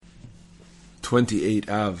28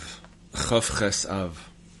 Av, Chav Ches Av,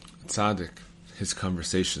 Tzaddik, his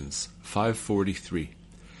conversations, 543.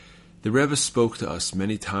 The Rebbe spoke to us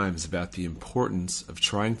many times about the importance of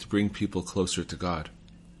trying to bring people closer to God.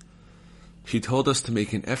 He told us to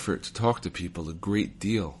make an effort to talk to people a great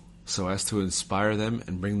deal, so as to inspire them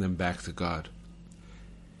and bring them back to God.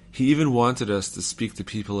 He even wanted us to speak to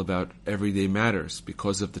people about everyday matters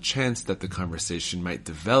because of the chance that the conversation might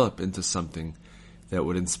develop into something that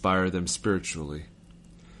would inspire them spiritually.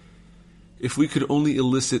 If we could only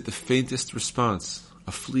elicit the faintest response,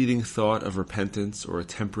 a fleeting thought of repentance or a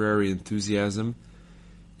temporary enthusiasm,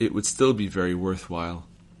 it would still be very worthwhile.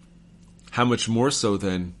 How much more so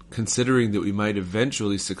then, considering that we might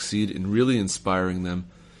eventually succeed in really inspiring them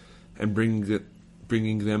and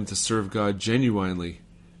bringing them to serve God genuinely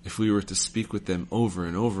if we were to speak with them over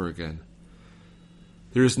and over again.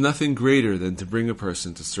 There is nothing greater than to bring a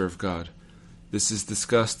person to serve God. This is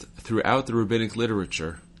discussed throughout the rabbinic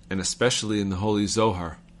literature, and especially in the Holy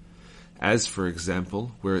Zohar, as, for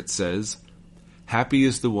example, where it says, "Happy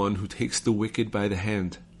is the one who takes the wicked by the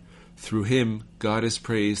hand. Through him, God is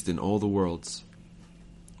praised in all the worlds."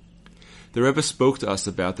 The Rebbe spoke to us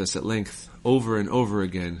about this at length, over and over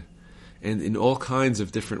again, and in all kinds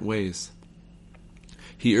of different ways.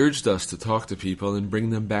 He urged us to talk to people and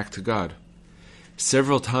bring them back to God.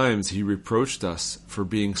 Several times he reproached us for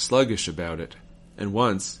being sluggish about it, and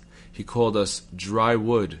once he called us dry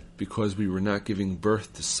wood because we were not giving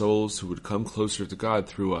birth to souls who would come closer to God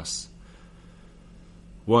through us.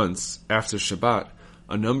 Once, after Shabbat,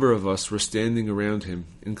 a number of us were standing around him,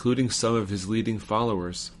 including some of his leading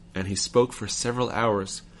followers, and he spoke for several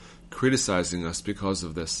hours, criticizing us because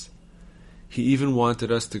of this. He even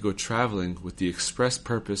wanted us to go traveling with the express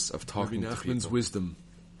purpose of talking to people.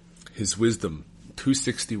 His wisdom,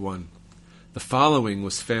 261. The following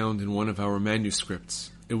was found in one of our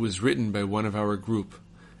manuscripts. It was written by one of our group,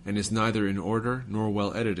 and is neither in order nor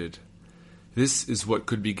well edited. This is what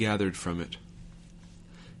could be gathered from it.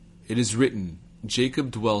 It is written,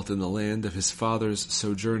 Jacob dwelt in the land of his father's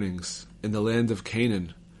sojournings, in the land of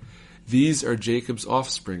Canaan. These are Jacob's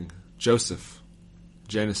offspring, Joseph.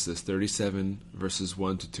 Genesis 37, verses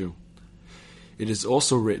 1 to 2. It is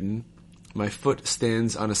also written, My foot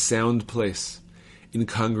stands on a sound place. In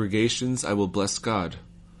congregations I will bless God.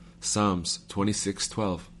 Psalms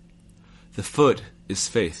 26:12. The foot is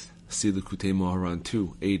faith. See Likutei Moharan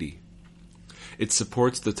 2:80. It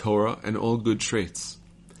supports the Torah and all good traits.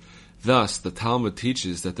 Thus, the Talmud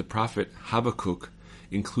teaches that the prophet Habakkuk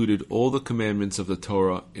included all the commandments of the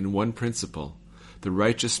Torah in one principle. The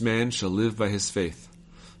righteous man shall live by his faith.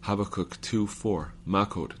 Habakkuk 2:4,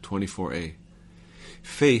 Makot 24a.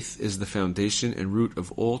 Faith is the foundation and root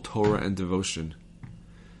of all Torah and devotion.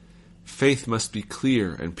 Faith must be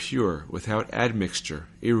clear and pure, without admixture,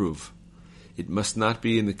 Eruv. It must not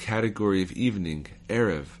be in the category of evening,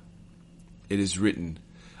 Erev. It is written,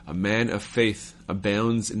 A man of faith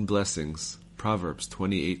abounds in blessings, Proverbs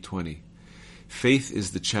 28:20. Faith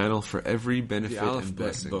is the channel for every benefit and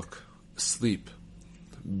blessing. Book. Sleep.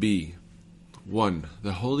 B. 1.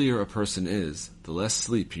 The holier a person is, the less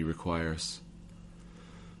sleep he requires.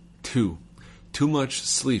 2. Too much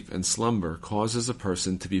sleep and slumber causes a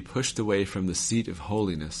person to be pushed away from the seat of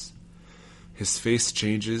holiness. His face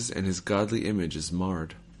changes and his godly image is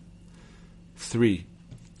marred. 3.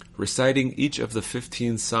 Reciting each of the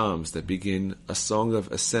 15 psalms that begin a song of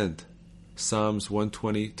ascent, Psalms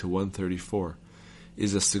 120 to 134,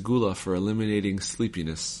 is a segula for eliminating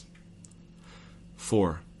sleepiness.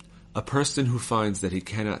 4. A person who finds that he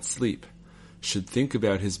cannot sleep should think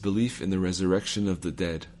about his belief in the resurrection of the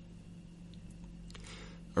dead.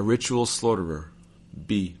 A ritual slaughterer.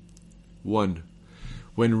 B. 1.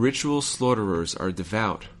 When ritual slaughterers are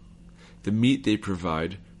devout, the meat they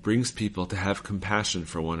provide brings people to have compassion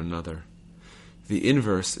for one another. The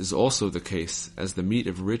inverse is also the case, as the meat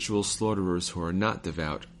of ritual slaughterers who are not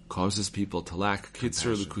devout causes people to lack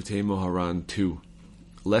compassion. Kitzur Likutei Moharan 2.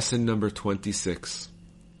 Lesson number 26.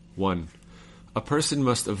 1. A person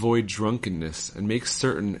must avoid drunkenness and make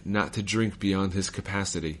certain not to drink beyond his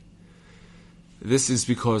capacity. This is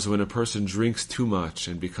because when a person drinks too much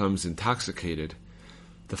and becomes intoxicated,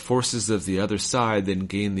 the forces of the other side then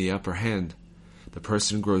gain the upper hand. The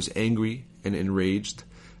person grows angry and enraged,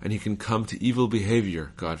 and he can come to evil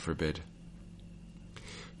behavior, God forbid.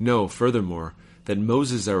 Know, furthermore, that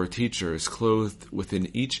Moses our teacher is clothed within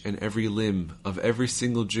each and every limb of every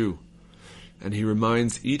single Jew, and he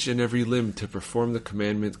reminds each and every limb to perform the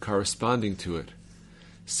commandment corresponding to it,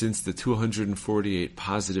 since the 248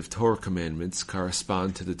 positive Torah commandments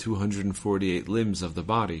correspond to the 248 limbs of the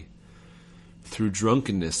body. Through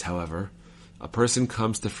drunkenness, however, a person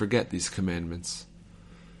comes to forget these commandments.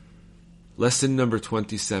 Lesson number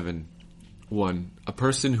 27. 1. A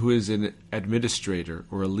person who is an administrator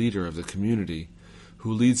or a leader of the community,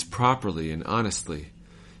 who leads properly and honestly,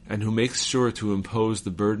 and who makes sure to impose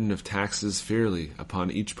the burden of taxes fairly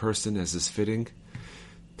upon each person as is fitting,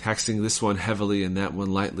 taxing this one heavily and that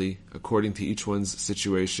one lightly, according to each one's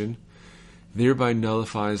situation, thereby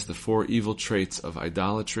nullifies the 4 evil traits of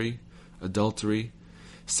idolatry, adultery,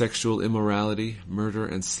 sexual immorality, murder,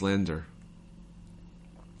 and slander.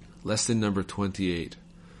 Lesson number 28.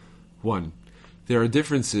 1. There are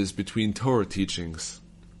differences between Torah teachings.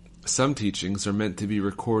 Some teachings are meant to be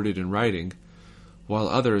recorded in writing, while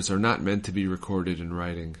others are not meant to be recorded in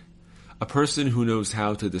writing. A person who knows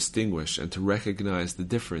how to distinguish and to recognize the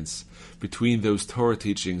difference between those Torah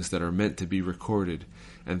teachings that are meant to be recorded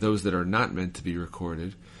and those that are not meant to be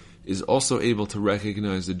recorded is also able to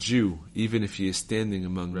recognize a Jew even if he is standing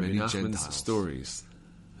among many Gentiles. Stories.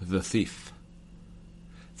 The thief.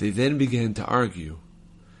 They then began to argue.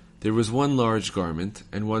 There was one large garment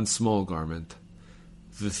and one small garment.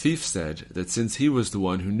 The thief said that since he was the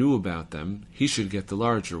one who knew about them, he should get the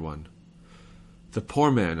larger one. The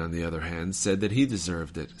poor man, on the other hand, said that he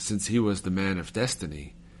deserved it, since he was the man of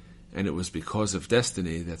destiny, and it was because of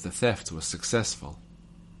destiny that the theft was successful.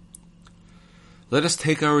 "Let us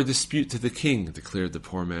take our dispute to the king," declared the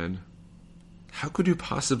poor man. "How could you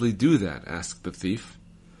possibly do that?" asked the thief.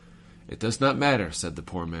 "It does not matter," said the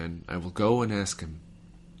poor man. "I will go and ask him."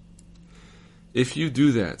 "If you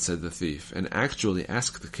do that," said the thief, "and actually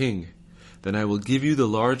ask the king, then I will give you the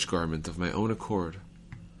large garment of my own accord."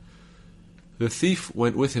 The thief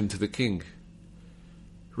went with him to the king.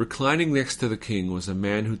 Reclining next to the king was a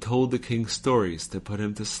man who told the king stories to put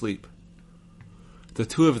him to sleep. The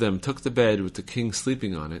 2 of them took the bed with the king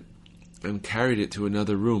sleeping on it and carried it to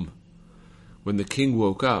another room. When the king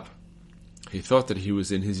woke up, he thought that he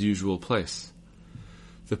was in his usual place.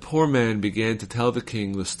 The poor man began to tell the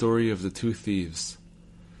king the story of the 2 thieves.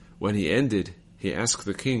 When he ended, he asked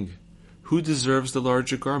the king, "Who deserves the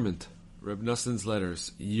larger garment?" Reb Noson's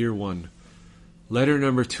Letters, Year 1. Letter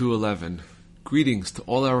number 211. Greetings to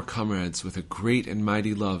all our comrades with a great and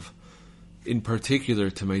mighty love, in particular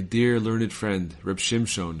to my dear learned friend, Reb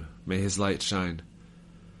Shimshon, may his light shine.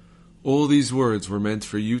 All these words were meant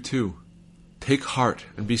for you too. Take heart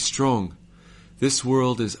and be strong. This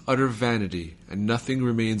world is utter vanity, and nothing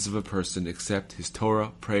remains of a person except his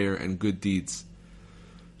Torah, prayer, and good deeds.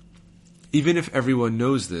 Even if everyone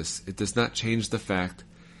knows this, it does not change the fact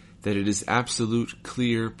that it is absolute,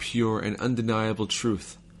 clear, pure, and undeniable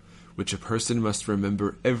truth, which a person must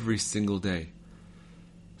remember every single day.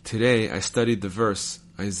 Today I studied the verse,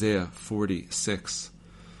 Isaiah 40:6.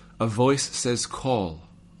 A voice says, "Call.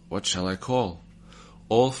 What shall I call?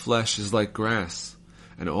 All flesh is like grass,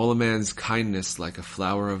 and all a man's kindness like a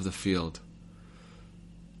flower of the field."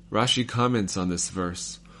 Rashi comments on this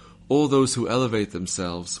verse, "All those who elevate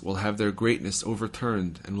themselves will have their greatness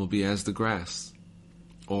overturned and will be as the grass."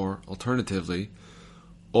 Or, alternatively,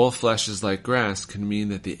 all flesh is like grass can mean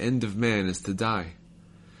that the end of man is to die.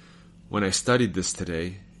 When I studied this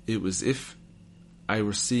today, it was as if I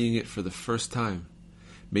were seeing it for the first time.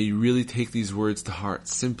 May you really take these words to heart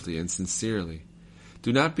simply and sincerely.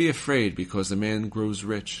 Do not be afraid because a man grows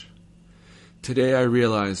rich. Today I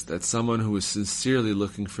realized that someone who is sincerely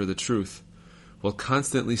looking for the truth will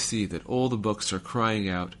constantly see that all the books are crying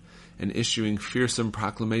out and issuing fearsome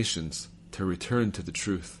proclamations to return to the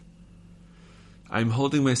truth. I am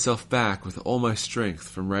holding myself back with all my strength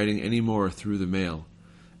from writing any more through the mail,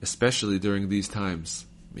 especially during these times.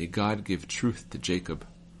 May God give truth to Jacob.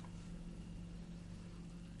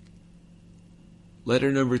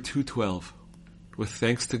 Letter number 212. With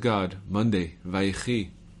thanks to God, Monday,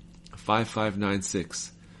 Vayechi,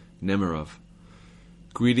 5596, Nemarov.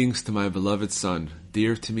 Greetings to my beloved son,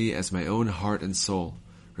 dear to me as my own heart and soul,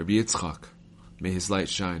 Rabbi Yitzchak. May his light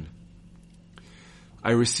shine.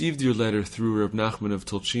 I received your letter through Reb Nachman of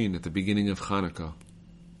Tulchin at the beginning of Hanukkah.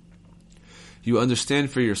 You understand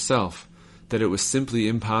for yourself that it was simply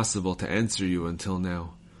impossible to answer you until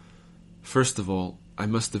now. First of all, I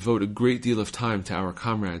must devote a great deal of time to our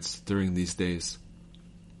comrades during these days.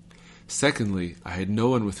 Secondly, I had no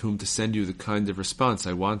one with whom to send you the kind of response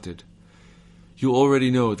I wanted. You already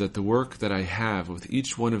know that the work that I have with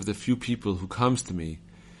each one of the few people who comes to me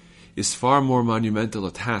is far more monumental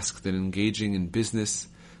a task than engaging in business,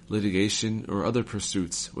 litigation, or other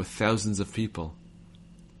pursuits with thousands of people.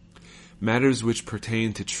 Matters which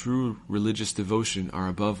pertain to true religious devotion are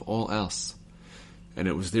above all else, and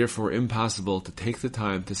it was therefore impossible to take the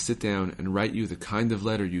time to sit down and write you the kind of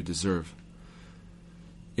letter you deserve.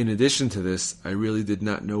 In addition to this, I really did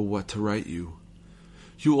not know what to write you.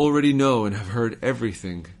 You already know and have heard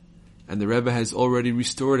everything, and the Rebbe has already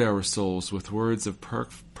restored our souls with words of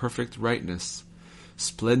perfect rightness,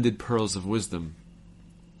 splendid pearls of wisdom.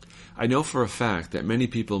 I know for a fact that many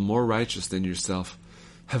people more righteous than yourself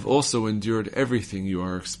have also endured everything you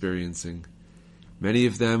are experiencing. Many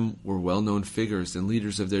of them were well-known figures and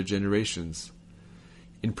leaders of their generations.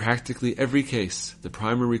 In practically every case, the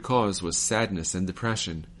primary cause was sadness and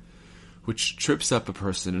depression, which trips up a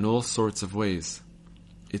person in all sorts of ways.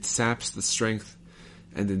 It saps the strength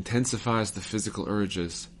and intensifies the physical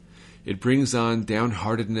urges. It brings on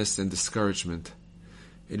downheartedness and discouragement.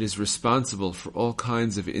 It is responsible for all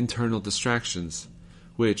kinds of internal distractions,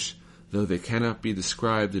 which, though they cannot be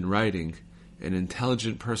described in writing, an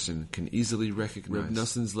intelligent person can easily recognize. Reb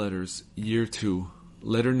Noson's Letters, Year 2,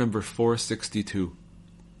 Letter number 462.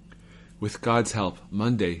 With God's help,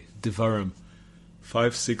 Monday, Devarim,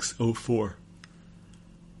 5604.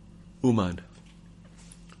 Uman.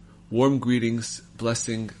 Warm greetings,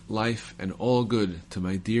 blessing, life, and all good to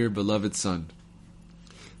my dear beloved son.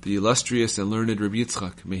 The illustrious and learned Rabbi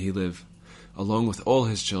Yitzchak, may he live, along with all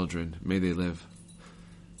his children, may they live.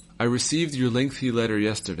 I received your lengthy letter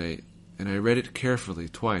yesterday, and I read it carefully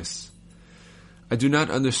twice. I do not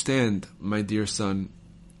understand, my dear son,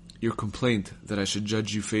 your complaint that I should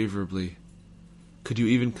judge you favorably. Could you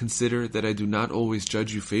even consider that I do not always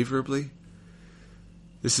judge you favorably?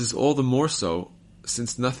 This is all the more so,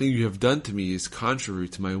 since nothing you have done to me is contrary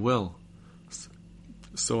to my will.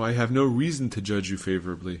 So I have no reason to judge you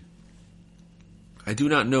favorably. I do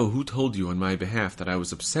not know who told you on my behalf that I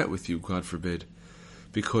was upset with you, God forbid,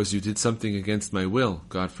 because you did something against my will,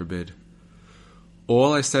 God forbid.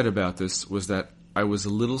 All I said about this was that I was a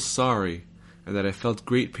little sorry, and that I felt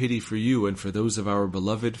great pity for you and for those of our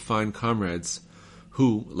beloved fine comrades,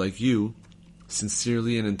 who, like you,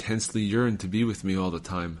 sincerely and intensely yearn to be with me all the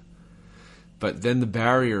time. But then the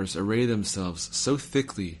barriers array themselves so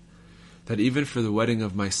thickly that even for the wedding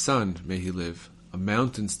of my son, may he live, a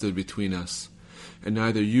mountain stood between us, and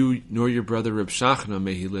neither you nor your brother Reb Shachna,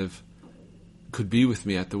 may he live, could be with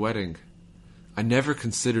me at the wedding. I never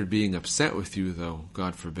considered being upset with you, though,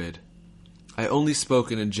 God forbid. I only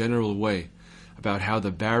spoke in a general way about how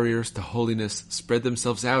the barriers to holiness spread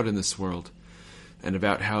themselves out in this world, and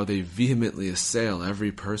about how they vehemently assail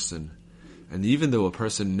every person. And even though a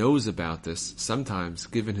person knows about this, sometimes,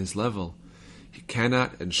 given his level, he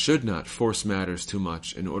cannot and should not force matters too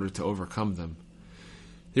much in order to overcome them.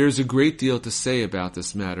 There is a great deal to say about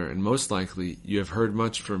this matter, and most likely you have heard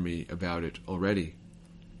much from me about it already.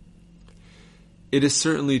 It is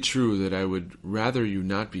certainly true that I would rather you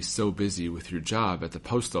not be so busy with your job at the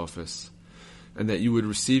post office, and that you would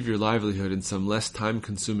receive your livelihood in some less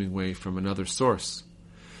time-consuming way from another source,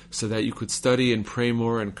 so that you could study and pray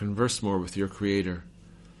more and converse more with your Creator.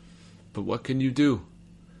 But what can you do?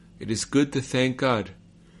 It is good to thank God.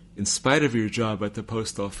 In spite of your job at the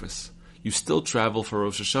post office, you still travel for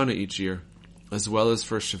Rosh Hashanah each year, as well as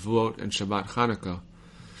for Shavuot and Shabbat Chanukah,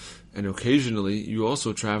 and occasionally you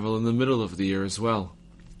also travel in the middle of the year as well.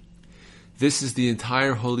 This is the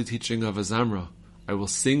entire holy teaching of Azamra. I will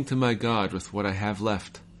sing to my God with what I have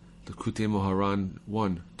left, Likutei Moharan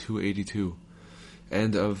 1, 282,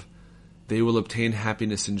 and of they will obtain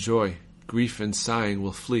happiness and joy, grief and sighing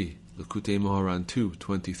will flee, Likutei Moharan 2,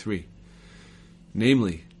 23.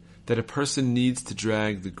 Namely, that a person needs to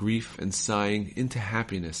drag the grief and sighing into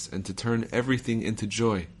happiness and to turn everything into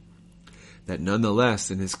joy. That nonetheless,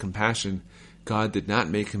 in his compassion, God did not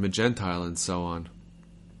make him a Gentile and so on.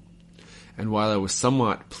 And while I was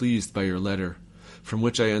somewhat pleased by your letter, from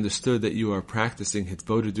which I understood that you are practicing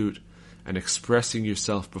Hitbodedut and expressing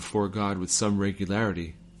yourself before God with some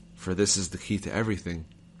regularity, for this is the key to everything,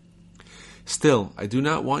 still, I do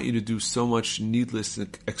not want you to do so much needless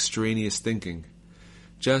and extraneous thinking.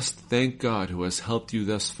 Just thank God who has helped you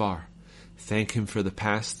thus far, thank Him for the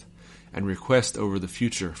past, and request over the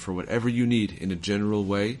future for whatever you need in a general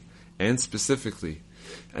way and specifically,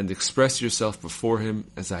 and express yourself before Him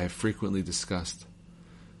as I have frequently discussed.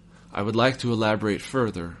 I would like to elaborate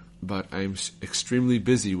further, but I am extremely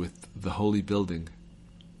busy with the holy building.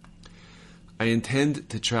 I intend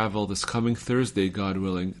to travel this coming Thursday, God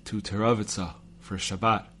willing, to Teravitza for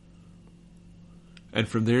Shabbat, and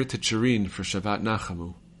from there to Turin for Shabbat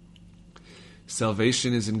Nachamu.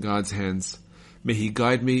 Salvation is in God's hands. May He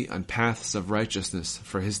guide me on paths of righteousness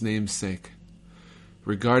for His name's sake.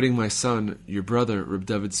 Regarding my son, your brother, Reb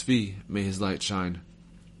David Tzvi, may his light shine.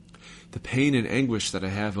 The pain and anguish that I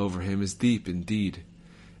have over him is deep indeed,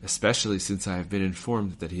 especially since I have been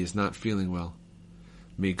informed that he is not feeling well.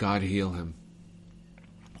 May God heal him.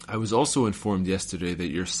 I was also informed yesterday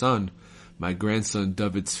that your son, my grandson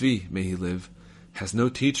David Tzvi, may he live, has no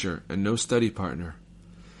teacher and no study partner.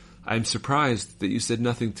 I am surprised that you said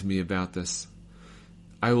nothing to me about this.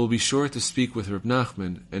 I will be sure to speak with Reb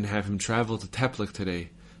Nachman and have him travel to Teplik today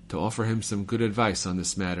to offer him some good advice on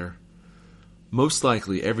this matter. Most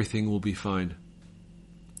likely everything will be fine.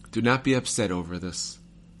 Do not be upset over this.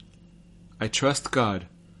 I trust God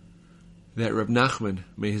that Reb Nachman,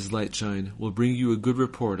 may his light shine, will bring you a good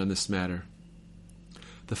report on this matter.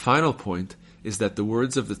 The final point is that the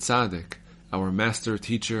words of the Tzaddik, our master,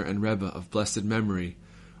 teacher, and Rebbe of blessed memory,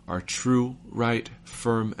 are true, right,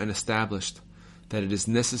 firm, and established, that it is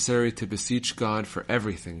necessary to beseech God for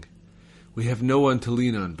everything. We have no one to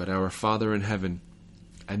lean on but our Father in heaven,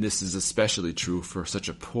 and this is especially true for such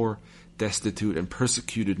a poor, destitute, and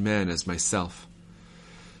persecuted man as myself.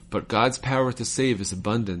 But God's power to save is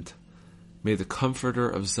abundant. May the Comforter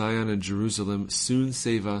of Zion and Jerusalem soon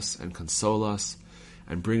save us and console us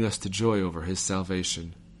and bring us to joy over his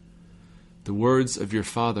salvation. The words of your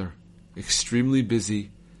father, extremely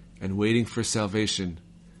busy and waiting for salvation.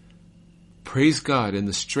 Praise God, in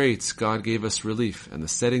the straits God gave us relief, and the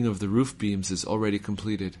setting of the roof beams is already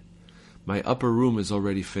completed. My upper room is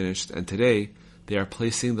already finished, and today they are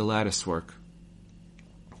placing the lattice work.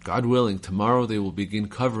 God willing, tomorrow they will begin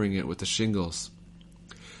covering it with the shingles.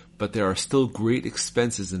 But there are still great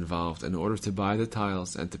expenses involved in order to buy the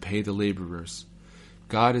tiles and to pay the laborers.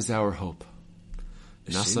 God is our hope.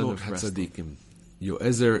 Nasan of Hatzadikim,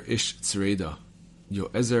 Yoezer ish Tzreda,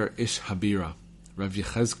 Yoezer ish Habira, Rav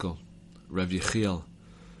Yechezkel, Rav Yechiel,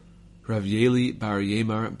 Rav Yeli bar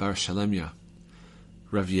Yemar bar Shalemya,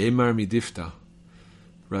 Rav Yemar midifta,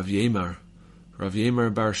 Rav Yemar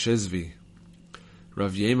bar Shezvi,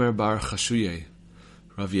 Rav Yemar bar Chashuye,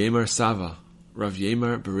 Rav Yemar Sava, Rav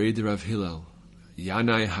Yemar bered Rav Hillel,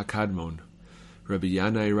 Yanai Hakadmon, Rabbi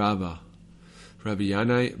Yanai Rabba, Rabbi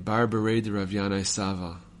Yanai bar bered Rav Yanai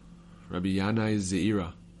Sava, Rabbi Yanai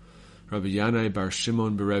Zeira, Rabbi Yanai bar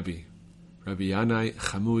Shimon berebi, Rabbi Yanai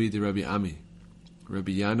Chamui de Rabbi Ami,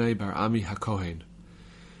 Rabbi Yanai bar Ami HaKohen,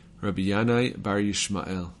 Rabbi Yanai bar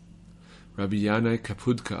Yishmael, Rabbi Yanai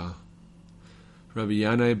Kapudka, Rabbi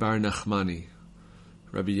Yanai bar Nachmani,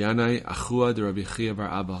 Rabbi Yanai Achua de Rabbi Chia bar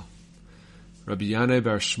Abba, Rabbi Yanai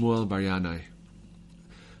bar Shmuel bar Yanai,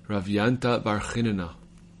 Rav Yanta bar Chinana,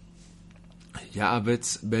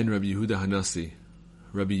 Yaabetz ben Rabbi Yehuda Hanasi,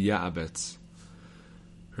 Rabbi Yaabetz,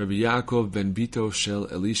 Rabbi Yaakov ben Bito shel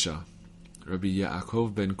Elisha, Rabbi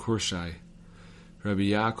Yaakov ben Kurshai, Rabbi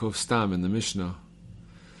Yaakov Stam in the Mishnah,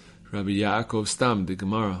 Rabbi Yaakov Stam the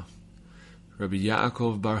Gemara, Rabbi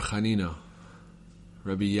Yaakov bar Chanina,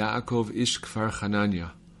 Rabbi Yaakov ish Kfar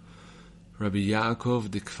Chananya, Rabbi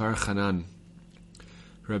Yaakov de Kfar Chanan,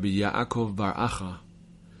 Rabbi Yaakov bar Acha,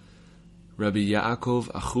 Rabbi Yaakov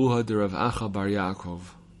Achuha de Rav Acha bar Yaakov,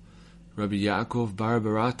 Rabbi Yaakov bar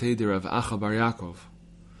Barate de Rav Acha bar Yaakov,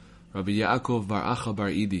 Rabbi Yaakov bar Acha bar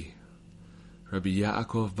Idi, Rabbi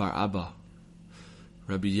Yaakov bar Abba,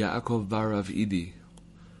 Rabbi Yaakov bar Rav Idi,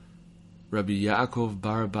 Rabbi Yaakov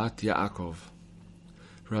bar Bat Yaakov,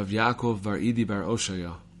 Rav Yaakov bar Idi bar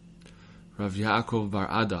Oshaya, Rav Yaakov bar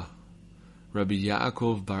Ada, Rabbi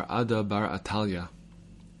Yaakov bar Ada bar Atalia,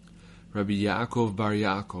 Rabbi Yaakov bar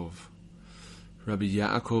Yaakov, Rabbi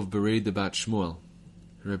Yaakov bered de Bat Shmuel,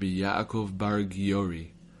 Rabbi Yaakov bar Giori,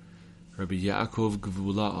 Rabbi Yaakov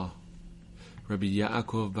Gvula'a, Rabbi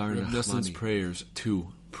Yaakov bar Nachmani. Prayers 2,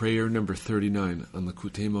 prayer number 39 on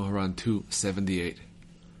Likutei Moharan 278.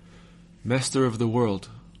 Master of the world,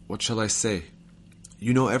 what shall I say?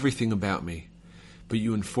 You know everything about me, but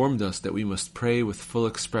you informed us that we must pray with full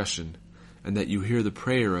expression, and that you hear the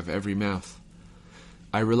prayer of every mouth.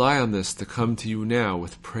 I rely on this to come to you now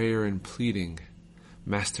with prayer and pleading.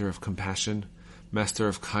 Master of compassion, Master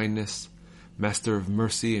of kindness, Master of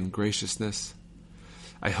mercy and graciousness.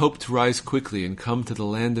 I hope to rise quickly and come to the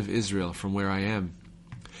land of Israel from where I am.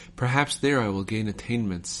 Perhaps there I will gain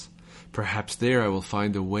attainments. Perhaps there I will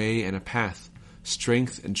find a way and a path,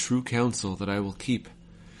 strength and true counsel that I will keep,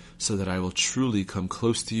 so that I will truly come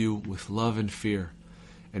close to you with love and fear,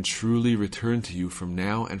 and truly return to you from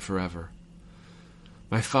now and forever.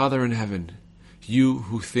 My Father in heaven, you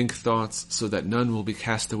who think thoughts so that none will be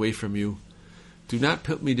cast away from you, do not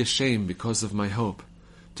put me to shame because of my hope.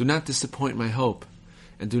 Do not disappoint my hope,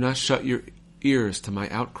 and do not shut your ears to my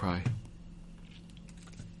outcry.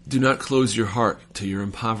 Do not close your heart to your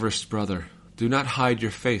impoverished brother. Do not hide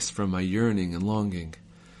your face from my yearning and longing.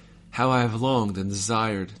 How I have longed and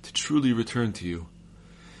desired to truly return to you.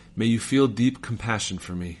 May you feel deep compassion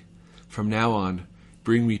for me. From now on,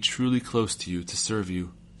 bring me truly close to you to serve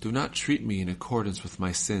you, Do not treat me in accordance with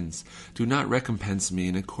my sins. Do not recompense me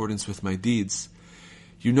in accordance with my deeds.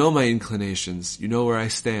 You know my inclinations. You know where I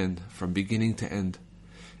stand, from beginning to end.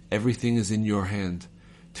 Everything is in your hand,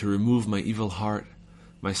 to remove my evil heart,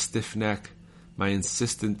 my stiff neck, my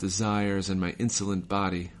insistent desires, and my insolent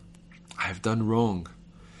body. I have done wrong.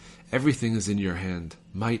 Everything is in your hand,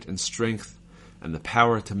 might and strength, and the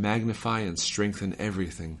power to magnify and strengthen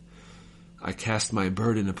everything. I cast my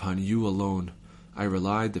burden upon you alone. I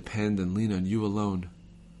rely, depend, and lean on you alone.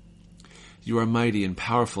 You are mighty and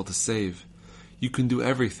powerful to save. You can do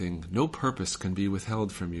everything. No purpose can be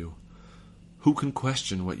withheld from you. Who can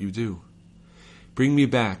question what you do? Bring me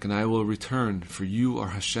back, and I will return, for you are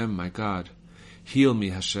Hashem, my God. Heal me,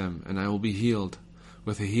 Hashem, and I will be healed,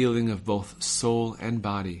 with a healing of both soul and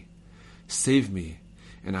body. Save me,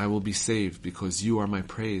 and I will be saved, because you are my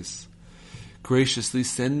praise. Graciously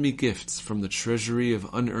send me gifts from the treasury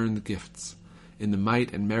of unearned gifts, in the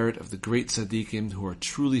might and merit of the great tzaddikim who are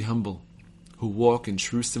truly humble, who walk in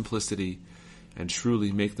true simplicity, and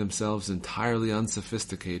truly make themselves entirely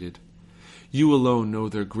unsophisticated. You alone know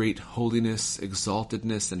their great holiness,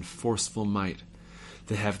 exaltedness, and forceful might.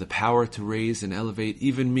 They have the power to raise and elevate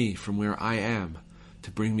even me from where I am, to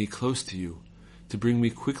bring me close to you, to bring me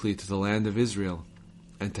quickly to the land of Israel,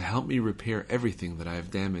 and to help me repair everything that I have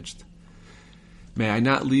damaged. May I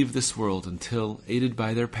not leave this world until, aided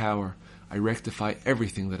by their power, I rectify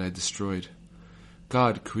everything that I destroyed.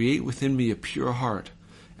 God, create within me a pure heart,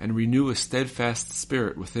 and renew a steadfast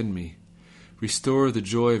spirit within me. Restore the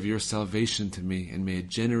joy of your salvation to me, and may a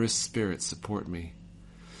generous spirit support me.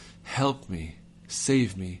 Help me,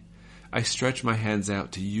 save me. I stretch my hands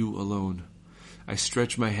out to you alone. I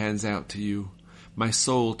stretch my hands out to you. My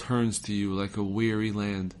soul turns to you like a weary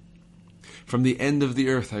land. From the end of the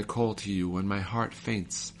earth I call to you when my heart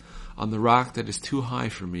faints. On the rock that is too high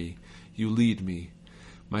for me, you lead me.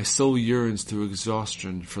 My soul yearns to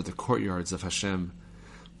exhaustion for the courtyards of Hashem.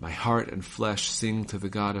 My heart and flesh sing to the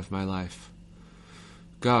God of my life.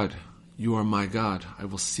 God, you are my God. I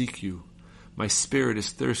will seek you. My spirit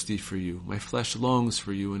is thirsty for you. My flesh longs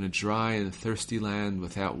for you in a dry and thirsty land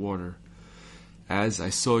without water. As I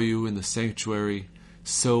saw you in the sanctuary,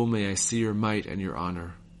 so may I see your might and your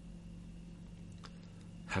honor.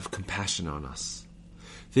 Have compassion on us.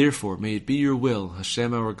 Therefore, may it be your will,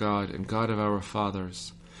 Hashem our God and God of our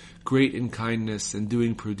fathers, great in kindness and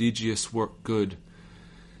doing prodigious work good,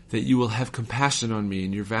 that you will have compassion on me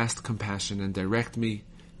in your vast compassion and direct me,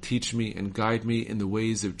 teach me, and guide me in the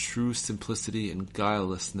ways of true simplicity and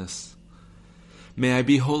guilelessness. May I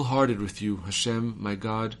be wholehearted with you, Hashem, my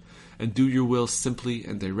God, and do your will simply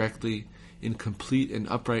and directly, in complete and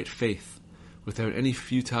upright faith, without any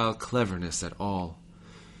futile cleverness at all.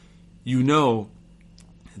 You know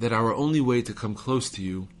that our only way to come close to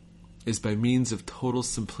you is by means of total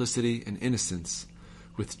simplicity and innocence,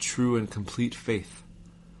 with true and complete faith.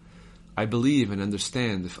 I believe and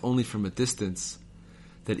understand, if only from a distance,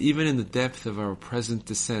 that even in the depth of our present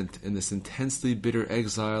descent in this intensely bitter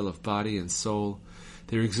exile of body and soul,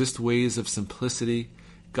 there exist ways of simplicity,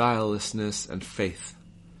 guilelessness, and faith.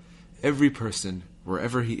 Every person,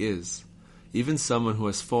 wherever he is, even someone who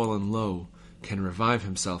has fallen low, can revive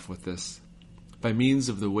himself with this. By means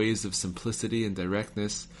of the ways of simplicity and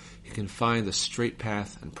directness, he can find a straight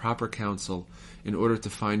path and proper counsel in order to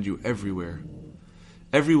find you everywhere.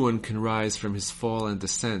 Everyone can rise from his fall and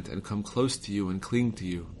descent and come close to you and cling to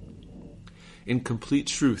you. In complete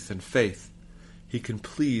truth and faith, he can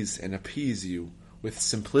please and appease you with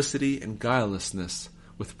simplicity and guilelessness,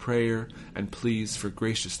 with prayer and pleas for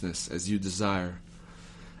graciousness as you desire.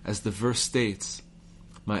 As the verse states,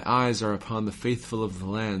 my eyes are upon the faithful of the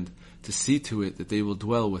land, to see to it that they will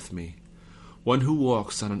dwell with me. One who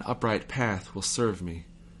walks on an upright path will serve me.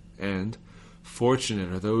 And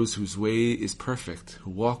fortunate are those whose way is perfect,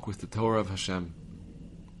 who walk with the Torah of Hashem.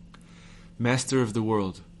 Master of the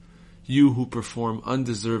world, you who perform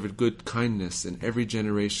undeserved good kindness in every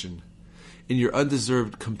generation, in your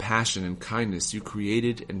undeserved compassion and kindness you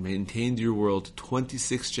created and maintained your world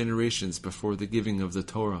 26 generations before the giving of the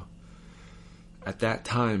Torah. At that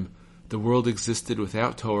time, the world existed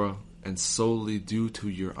without Torah and solely due to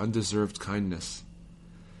your undeserved kindness.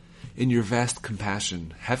 In your vast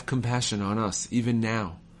compassion, have compassion on us even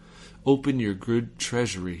now. Open your good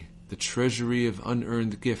treasury, the treasury of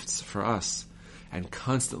unearned gifts for us, and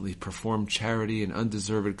constantly perform charity and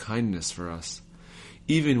undeserved kindness for us.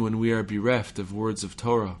 Even when we are bereft of words of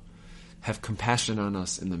Torah, have compassion on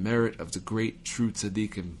us in the merit of the great true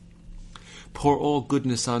tzaddikim. Pour all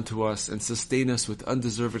goodness onto us and sustain us with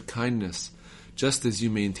undeserved kindness, just as you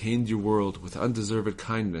maintained your world with undeserved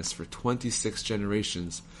kindness for 26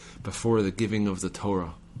 generations before the giving of the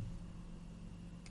Torah.